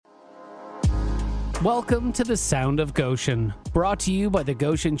Welcome to the Sound of Goshen, brought to you by the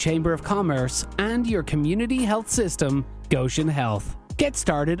Goshen Chamber of Commerce and your community health system, Goshen Health. Get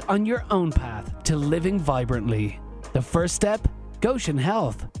started on your own path to living vibrantly. The first step, Goshen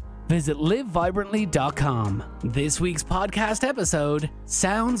Health. Visit livevibrantly.com. This week's podcast episode,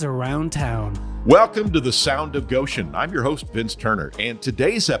 Sounds Around Town. Welcome to the Sound of Goshen. I'm your host, Vince Turner, and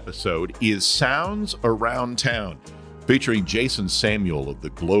today's episode is Sounds Around Town, featuring Jason Samuel of the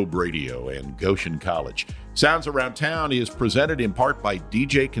Globe Radio and Goshen College. Sounds Around Town is presented in part by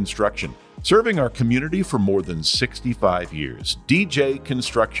DJ Construction, serving our community for more than 65 years. DJ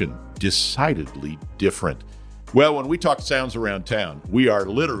Construction, decidedly different. Well, when we talk Sounds Around Town, we are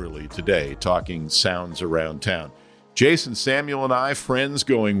literally today talking Sounds Around Town. Jason Samuel and I, friends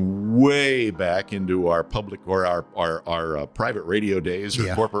going way back into our public or our private radio days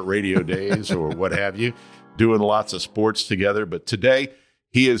or corporate radio days or what have you, doing lots of sports together. But today,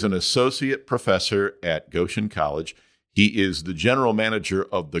 he is an associate professor at Goshen College. He is the general manager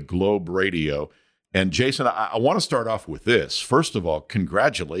of the Globe Radio. And Jason, I want to start off with this. First of all,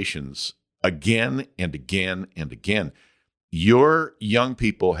 congratulations again and again and again. Your young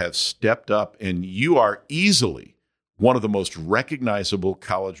people have stepped up, and you are easily one of the most recognizable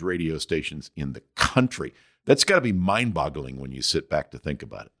college radio stations in the country. That's got to be mind-boggling when you sit back to think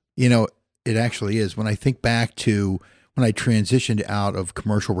about it. You know, it actually is. When I think back to when I transitioned out of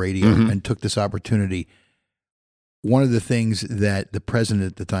commercial radio and took this opportunity, one of the things that the president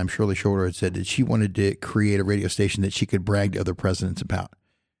at the time, Shirley Shorter, had said that she wanted to create a radio station that she could brag to other presidents about.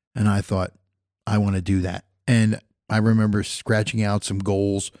 And I thought, I want to do that. And I remember scratching out some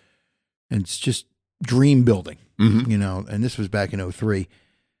goals, and it's just dream building, you know, and this was back in 2003.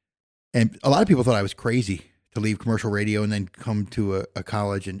 And a lot of people thought I was crazy to leave commercial radio and then come to a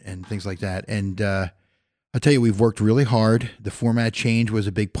college and things like that. And I'll tell you, we've worked really hard. The format change was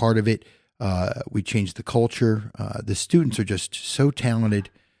a big part of it. We changed the culture. The students are just so talented,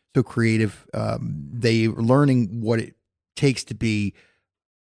 so creative. They're learning what it takes to be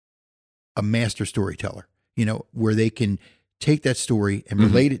a master storyteller, you know, where they can take that story and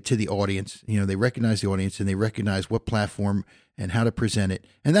relate it to the audience. You know, they recognize the audience and they recognize what platform and how to present it.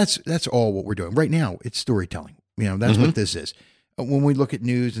 And that's all what we're doing right now. It's storytelling. You know, that's what this is. When we look at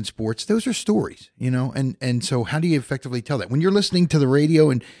news and sports, those are stories, you know, and so how do you effectively tell that? When you're listening to the radio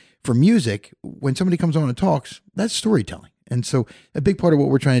and for music, when somebody comes on and talks, that's storytelling. And so a big part of what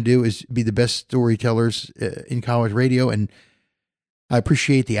we're trying to do is be the best storytellers in college radio. And I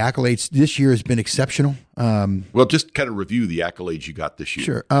appreciate the accolades. This year has been exceptional. Well, just kind of review the accolades you got this year.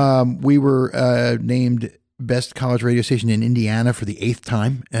 Sure. We were named best college radio station in Indiana for the 8th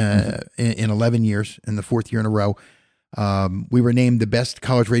time in 11 years, in the 4th year in a row. We were named the best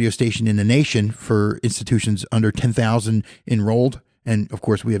college radio station in the nation for institutions under 10,000 enrolled. And, of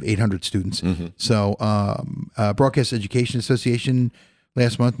course, we have 800 students. So Broadcast Education Association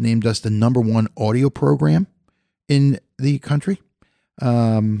last month named us the #1 audio program in the country.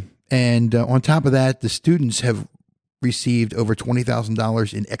 And on top of that, the students have received over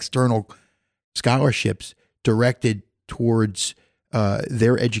 $20,000 in external scholarships directed towards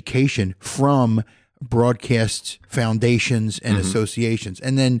their education from broadcast foundations and associations.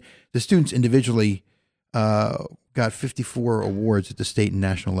 And then the students individually got 54 awards at the state and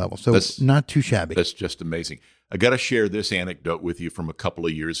national level. So it's not too shabby. That's just amazing. I got to share this anecdote with you from a couple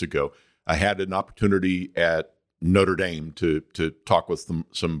of years ago. I had an opportunity at Notre Dame to talk with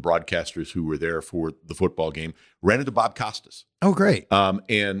some broadcasters who were there for the football game. Ran into Bob Costas. Oh, great.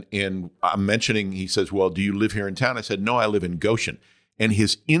 And I'm mentioning, he says, well, do you live here in town? I said, no, I live in Goshen. And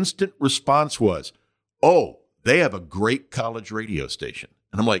his instant response was, oh, they have a great college radio station.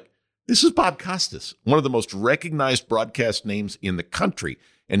 And I'm like, this is Bob Costas, one of the most recognized broadcast names in the country.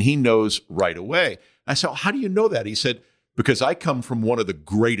 And he knows right away. I said, how do you know that? He said, because I come from one of the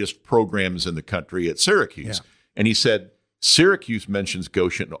greatest programs in the country at Syracuse. Yeah. And he said, Syracuse mentions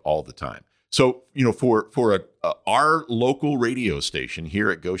Goshen all the time. So, you know, for our local radio station here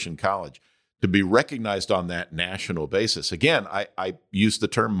at Goshen College to be recognized on that national basis, again, I use the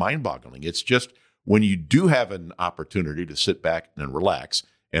term mind-boggling. It's just when you do have an opportunity to sit back and relax,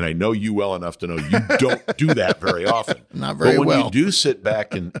 and I know you well enough to know you don't do that very often. Not very well. But when you do sit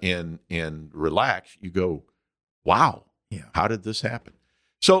back and relax, you go, wow, how did this happen?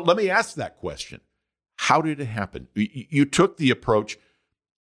 So let me ask that question. How did it happen? You took the approach,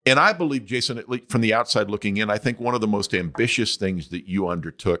 and I believe, Jason, at least from the outside looking in, I think one of the most ambitious things that you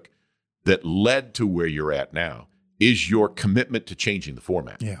undertook that led to where you're at now is your commitment to changing the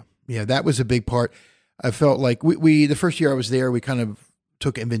format. Yeah, that was a big part. I felt like we the first year I was there, we kind of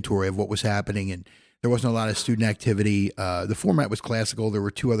took inventory of what was happening, and There wasn't a lot of student activity. The format was classical. There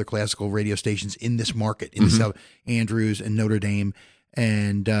were 2 other classical radio stations in this market, in the South, Andrews and Notre Dame.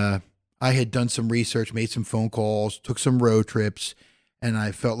 And I had done some research, made some phone calls, took some road trips, and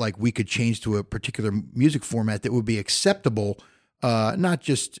I felt like we could change to a particular music format that would be acceptable, not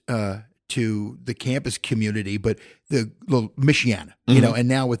just to the campus community, but the Michiana, and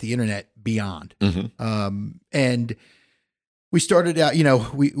now with the internet beyond. And we started out,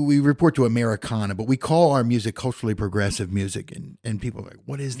 we report to Americana, but we call our music culturally progressive music. And people are like,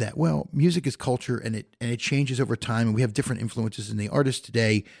 what is that? Well, music is culture, and it changes over time, and we have different influences. And the artists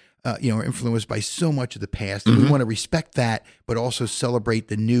today, are influenced by so much of the past. And we want to respect that, but also celebrate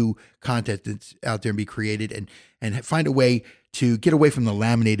the new content that's out there and be created, and find a way to get away from the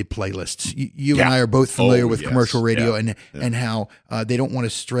laminated playlists. You and I are both familiar with commercial radio and how they don't want to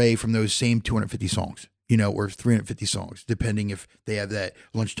stray from those same 250 songs, or 350 songs, depending if they have that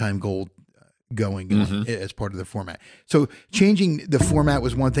lunchtime gold going as part of the format. So changing the format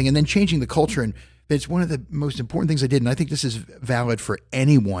was one thing, and then changing the culture. And it's one of the most important things I did. And I think this is valid for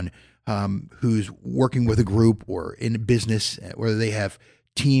anyone who's working with a group or in business, whether they have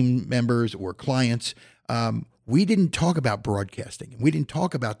team members or clients. We didn't talk about broadcasting. We didn't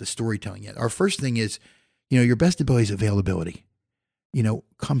talk about the storytelling yet. Our first thing is, your best ability is availability.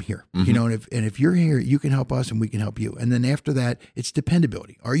 Come here. And if you're here, you can help us and we can help you. And then after that, it's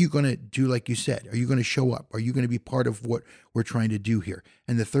dependability. Are you going to do like you said? Are you going to show up? Are you going to be part of what we're trying to do here?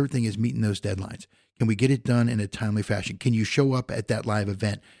 And the third thing is meeting those deadlines. Can we get it done in a timely fashion? Can you show up at that live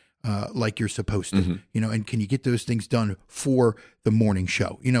event like you're supposed to? And can you get those things done for the morning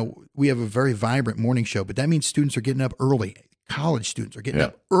show? We have a very vibrant morning show, but that means students are getting up early. College students are getting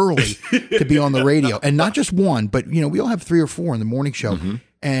up early to be on the radio, and not just one, but we all have 3 or 4 in the morning show,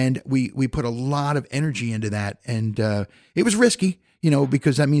 and we put a lot of energy into that, and it was risky,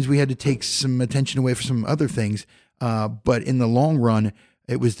 because that means we had to take some attention away from some other things, but in the long run,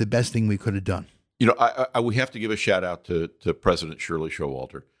 it was the best thing we could have done. We have to give a shout out to President Shirley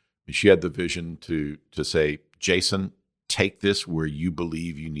Showalter. She had the vision to say, Jason, take this where you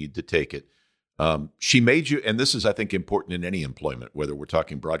believe you need to take it. She made you, and this is, I think, important in any employment, whether we're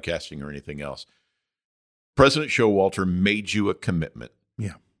talking broadcasting or anything else. President Showalter made you a commitment,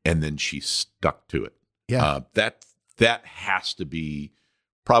 and then she stuck to it. That has to be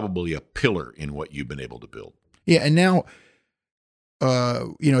probably a pillar in what you've been able to build. Yeah, and now,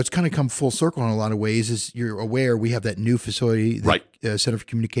 it's kind of come full circle in a lot of ways. As you're aware, we have that new facility, the Center for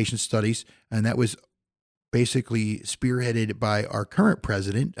Communication Studies, and that was basically spearheaded by our current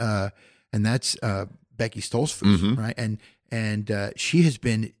president. And that's Becky Stolzfus, right? And she has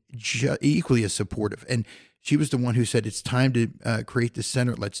been equally as supportive. And she was the one who said, it's time to create this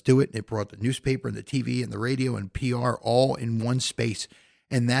center. Let's do it. And it brought the newspaper and the TV and the radio and PR all in one space.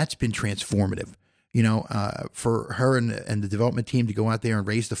 And that's been transformative, for her and the development team to go out there and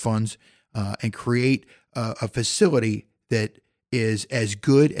raise the funds and create a facility that is as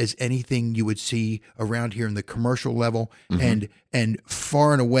good as anything you would see around here in the commercial level, and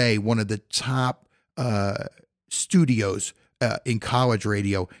far and away one of the top studios in college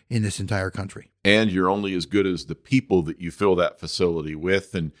radio in this entire country. And you're only as good as the people that you fill that facility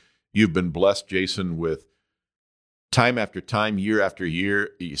with. And you've been blessed, Jason, with time after time, year after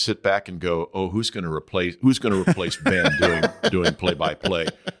year. You sit back and go, "Oh, who's going to replace Ben doing play-by-play?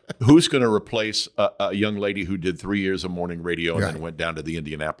 Who's going to replace a young lady who did 3 years of morning radio and then went down to the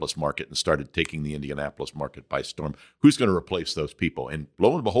Indianapolis market and started taking the Indianapolis market by storm? Who's going to replace those people?" And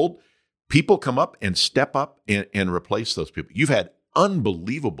lo and behold, people come up and step up and replace those people. You've had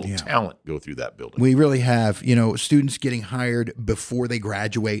unbelievable talent go through that building. We really have, students getting hired before they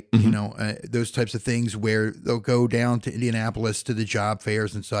graduate, those types of things where they'll go down to Indianapolis to the job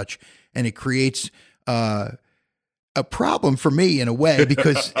fairs and such. And it creates a problem for me in a way,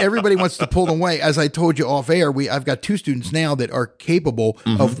 because everybody wants to pull them away. As I told you off air, I've got 2 students now that are capable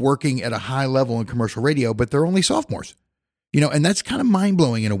of working at a high level in commercial radio, but they're only sophomores, and that's kind of mind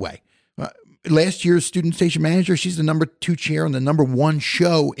blowing in a way. Last year's student station manager, she's the number 2 chair on the number 1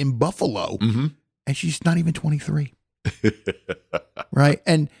 show in Buffalo, and she's not even 23. Right.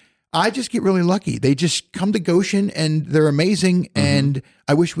 And I just get really lucky. They just come to Goshen and they're amazing. And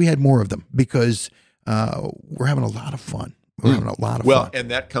I wish we had more of them, because we're having a lot of fun. We're having a lot of fun. Well,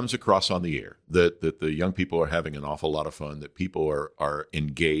 and that comes across on the air, that the young people are having an awful lot of fun, that people are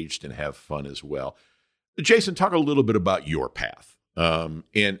engaged and have fun as well. Jason, talk a little bit about your path. And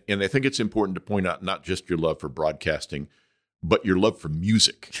I think it's important to point out not just your love for broadcasting, but your love for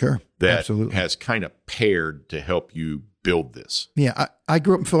music. Sure, that absolutely has kind of paired to help you build this. Yeah, I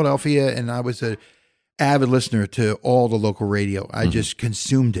grew up in Philadelphia, and I was avid listener to all the local radio. I just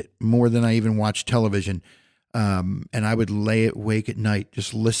consumed it more than I even watched television. And I would lay awake at night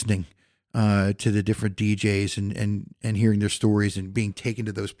just listening to the different DJs and hearing their stories and being taken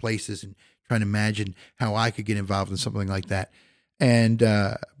to those places and trying to imagine how I could get involved in something like that. And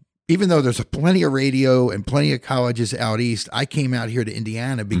even though there's plenty of radio and plenty of colleges out east, I came out here to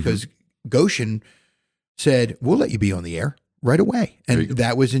Indiana because Goshen said, we'll let you be on the air right away. And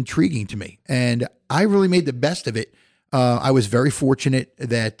that was intriguing to me. And I really made the best of it. I was very fortunate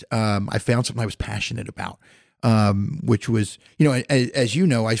that I found something I was passionate about, which was, as you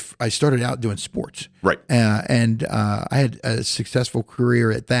know, I started out doing sports. Right. And I had a successful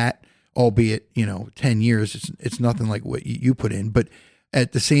career at that, albeit, 10 years. It's nothing like what you put in. But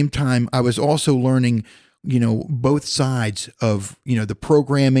at the same time, I was also learning, both sides of, the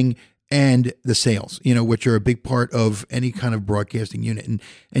programming and the sales, which are a big part of any kind of broadcasting unit.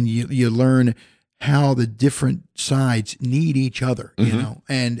 And you learn how the different sides need each other,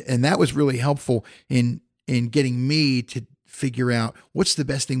 and that was really helpful in getting me to figure out what's the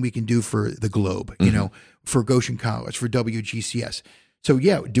best thing we can do for the Globe, for Goshen College, for WGCS. So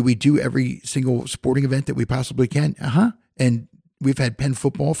do we do every single sporting event that we possibly can? And we've had Penn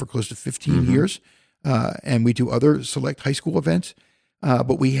football for close to 15 years, and we do other select high school events.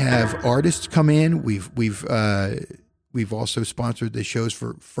 But we have artists come in. We've also sponsored the shows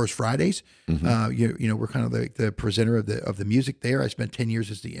for First Fridays. We're kind of the presenter of the music there. I spent 10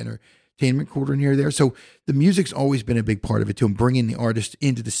 years as the entertainment coordinator there. So the music's always been a big part of it too, and bringing the artist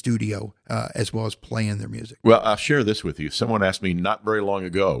into the studio as well as playing their music. Well, I'll share this with you. Someone asked me not very long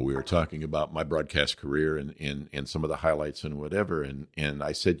ago, we were talking about my broadcast career and some of the highlights and whatever. And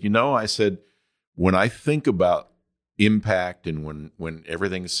I said, when I think about impact and when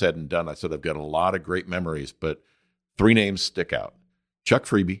everything's said and done, I said, I've got a lot of great memories, but 3 names stick out: Chuck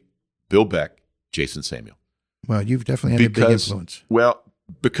Freeby, Bill Beck, Jason Samuel. Well, you've definitely had a big influence. Well,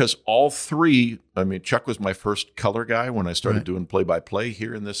 because all 3, Chuck was my first color guy when I started doing play-by-play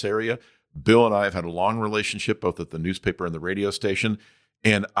here in this area. Bill and I have had a long relationship, both at the newspaper and the radio station.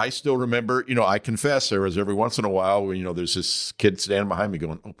 And I still remember, I confess, there was every once in a while when, there's this kid standing behind me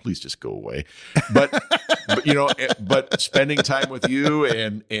going, oh, please just go away. But, but spending time with you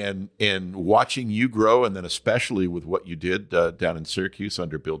and watching you grow, and then especially with what you did down in Syracuse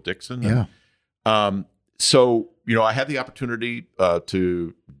under Bill Dixon. Yeah. So, I had the opportunity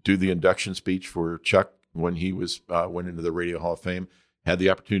to do the induction speech for Chuck when he went into the Radio Hall of Fame. Had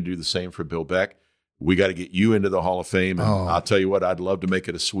the opportunity to do the same for Bill Beck. We got to get you into the Hall of Fame. And I'll tell you what, I'd love to make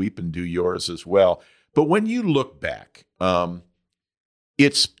it a sweep and do yours as well. But when you look back,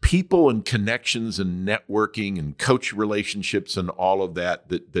 it's people and connections and networking and coach relationships and all of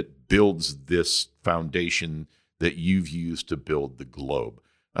that builds this foundation that you've used to build the Globe.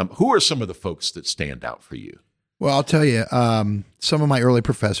 Who are some of the folks that stand out for you? Well, I'll tell you, some of my early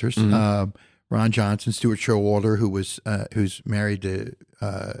professors, Ron Johnson, Stuart Showalter, who's married to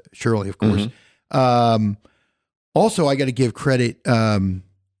Shirley, of course. Also, I got to give credit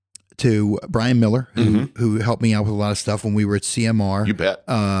to Brian Miller, who helped me out with a lot of stuff when we were at CMR. You bet.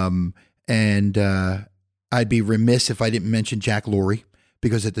 And I'd be remiss if I didn't mention Jack Lurie,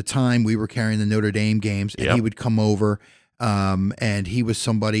 because at the time we were carrying the Notre Dame games, and he would come over, and he was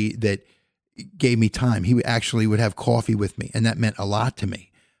somebody that gave me time. He actually would have coffee with me, and that meant a lot to me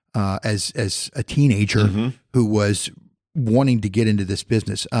as a teenager who was wanting to get into this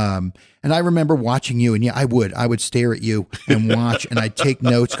business. And I remember watching you, and I would stare at you and watch, and I'd take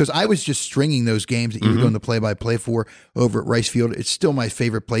notes, because I was just stringing those games that you were doing the play-by-play for over at Rice Field. It's still my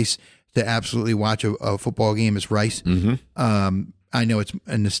favorite place to absolutely watch a football game is Rice. I know it's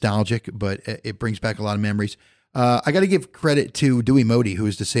nostalgic, but it brings back a lot of memories. I got to give credit to Dewey Modi, who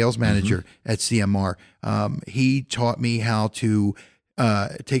is the sales manager at CMR. He taught me how to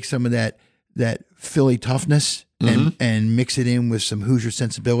take some of that Philly toughness and mix it in with some Hoosier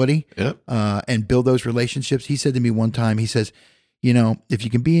sensibility, and build those relationships. He said to me one time, he says, if you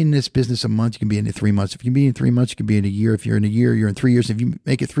can be in this business a month, you can be in it 3 months. If you can be in 3 months, you can be in a year. If you're in a year, you're in 3 years. If you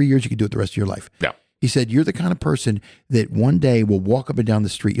make it 3 years, you can do it the rest of your life. Yeah. He said, you're the kind of person that one day will walk up and down the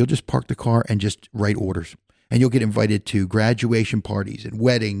street. You'll just park the car and just write orders. And you'll get invited to graduation parties and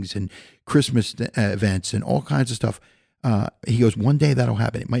weddings and Christmas events and all kinds of stuff. He goes, one day that'll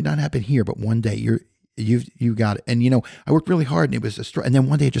happen. It might not happen here, but one day you got it. And I worked really hard, and it was and then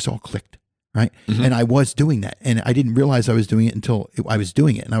one day it just all clicked, right? And I was doing that, and I didn't realize I was doing it until I was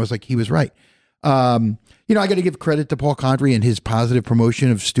doing it, and I was like, he was right. I got to give credit to Paul Condry and his positive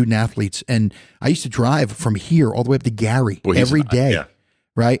promotion of student athletes. And I used to drive from here all the way up to Gary every day,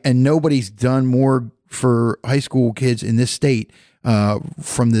 right? And nobody's done more for high school kids in this state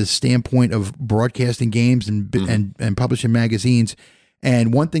from the standpoint of broadcasting games and publishing magazines.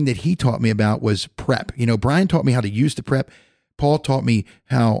 And one thing that he taught me about was prep. You know, Brian taught me how to use the prep. Paul taught me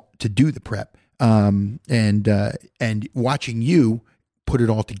how to do the prep. And watching you put it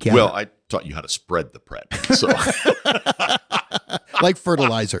all together. Well, I taught you how to spread the prep. So like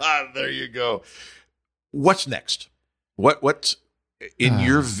fertilizer. There you go. What's next? What's in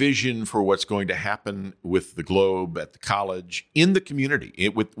your vision for what's going to happen with the Globe at the college, in the community,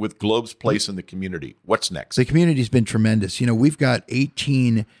 with Globe's place in the community? What's next? The community's been tremendous. You know, we've got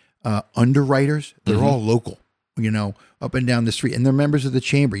 18 underwriters. They're all local, you know, up and down the street. And they're members of the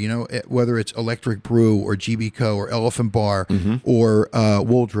chamber, you know, whether it's Electric Brew or GB Co. or Elephant Bar or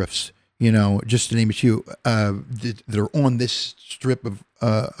Woldriff's, you know, just to name a few, that are on this strip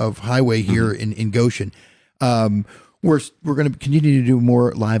of highway here in Goshen. We're going to continue to do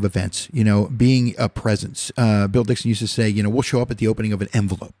more live events, you know, being a presence. Bill Dixon used to say, you know, we'll show up at the opening of an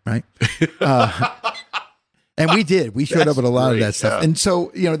envelope, right? And we did. We showed up at a lot of that stuff. Yeah. And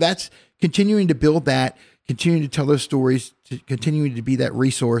so, you know, that's continuing to build that, continuing to tell those stories, continuing to be that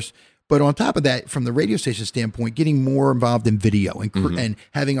resource. But on top of that, from the radio station standpoint, getting more involved in video and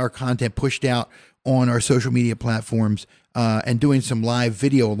having our content pushed out on our social media platforms, and doing some live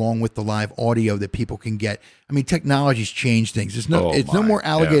video along with the live audio that people can get. I mean, technology's changed things. It's no more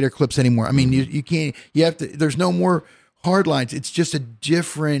alligator clips anymore. I mean, there's no more hard lines. It's just a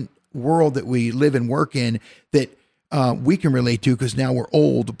different world that we live and work in that we can relate to because now we're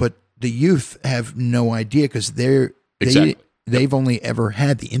old, but the youth have no idea because they've only ever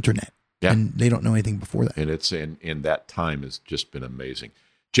had the internet. Yeah. And they don't know anything before that. And it's in that time has just been amazing.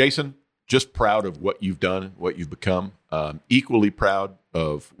 Jason, just proud of what you've done, what you've become. Equally proud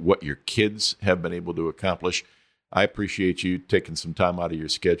of what your kids have been able to accomplish. I appreciate you taking some time out of your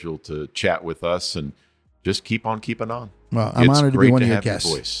schedule to chat with us and just keep on keeping on. Well, I'm honored to be one of your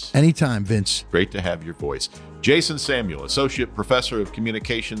guests. Anytime, Vince. Great to have your voice. Jason Samuel, Associate Professor of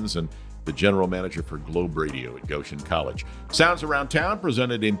Communications and the General Manager for Globe Radio at Goshen College. Sounds Around Town,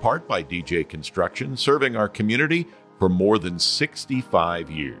 presented in part by DJ Construction, serving our community for more than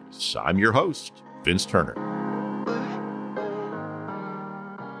 65 years. I'm your host, Vince Turner.